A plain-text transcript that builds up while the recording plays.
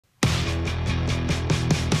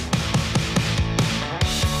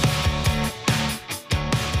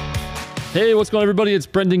Hey, what's going on, everybody? It's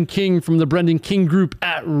Brendan King from the Brendan King Group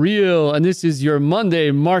at Real, and this is your Monday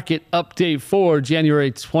market update for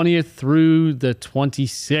January 20th through the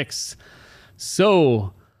 26th.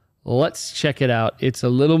 So let's check it out. It's a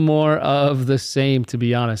little more of the same, to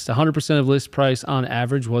be honest. 100% of list price on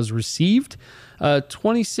average was received.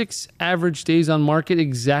 26 average days on market,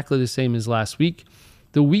 exactly the same as last week.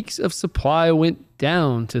 The weeks of supply went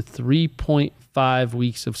down to 3.5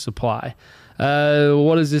 weeks of supply.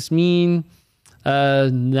 What does this mean?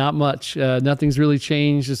 Not much. Nothing's really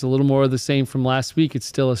changed. Just a little more of the same from last week. It's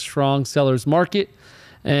still a strong seller's market.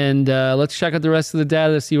 And let's check out the rest of the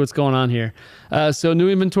data to see what's going on here. So new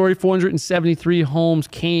inventory, 473 homes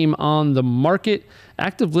came on the market.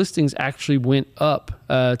 Active listings actually went up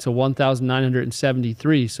to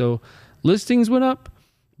 1,973. So listings went up,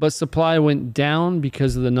 but supply went down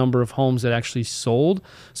because of the number of homes that actually sold.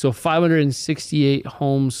 So 568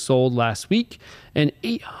 homes sold last week and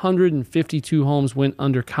 852 homes went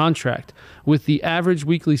under contract, with the average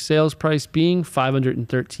weekly sales price being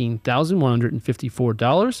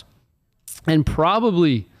 $513,154. And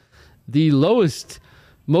probably the lowest,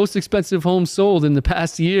 most expensive home sold in the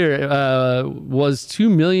past year was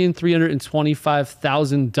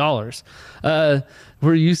 $2,325,000.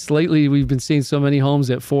 We're used lately, we've been seeing so many homes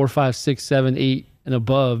at $4, $5, $6, $7, $8 and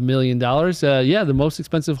above $1 million. Yeah, the most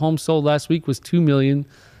expensive home sold last week was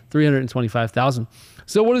 $2,325,000.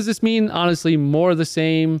 So what does this mean? Honestly, more of the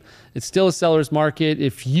same. It's still a seller's market.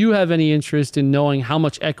 If you have any interest in knowing how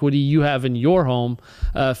much equity you have in your home,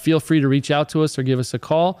 feel free to reach out to us or give us a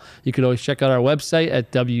call. You can always check out our website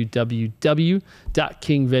at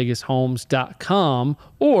www.kingvegashomes.com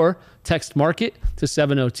or text market to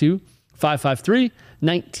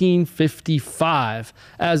 702-553-1955.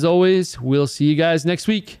 As always, we'll see you guys next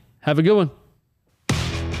week. Have a good one.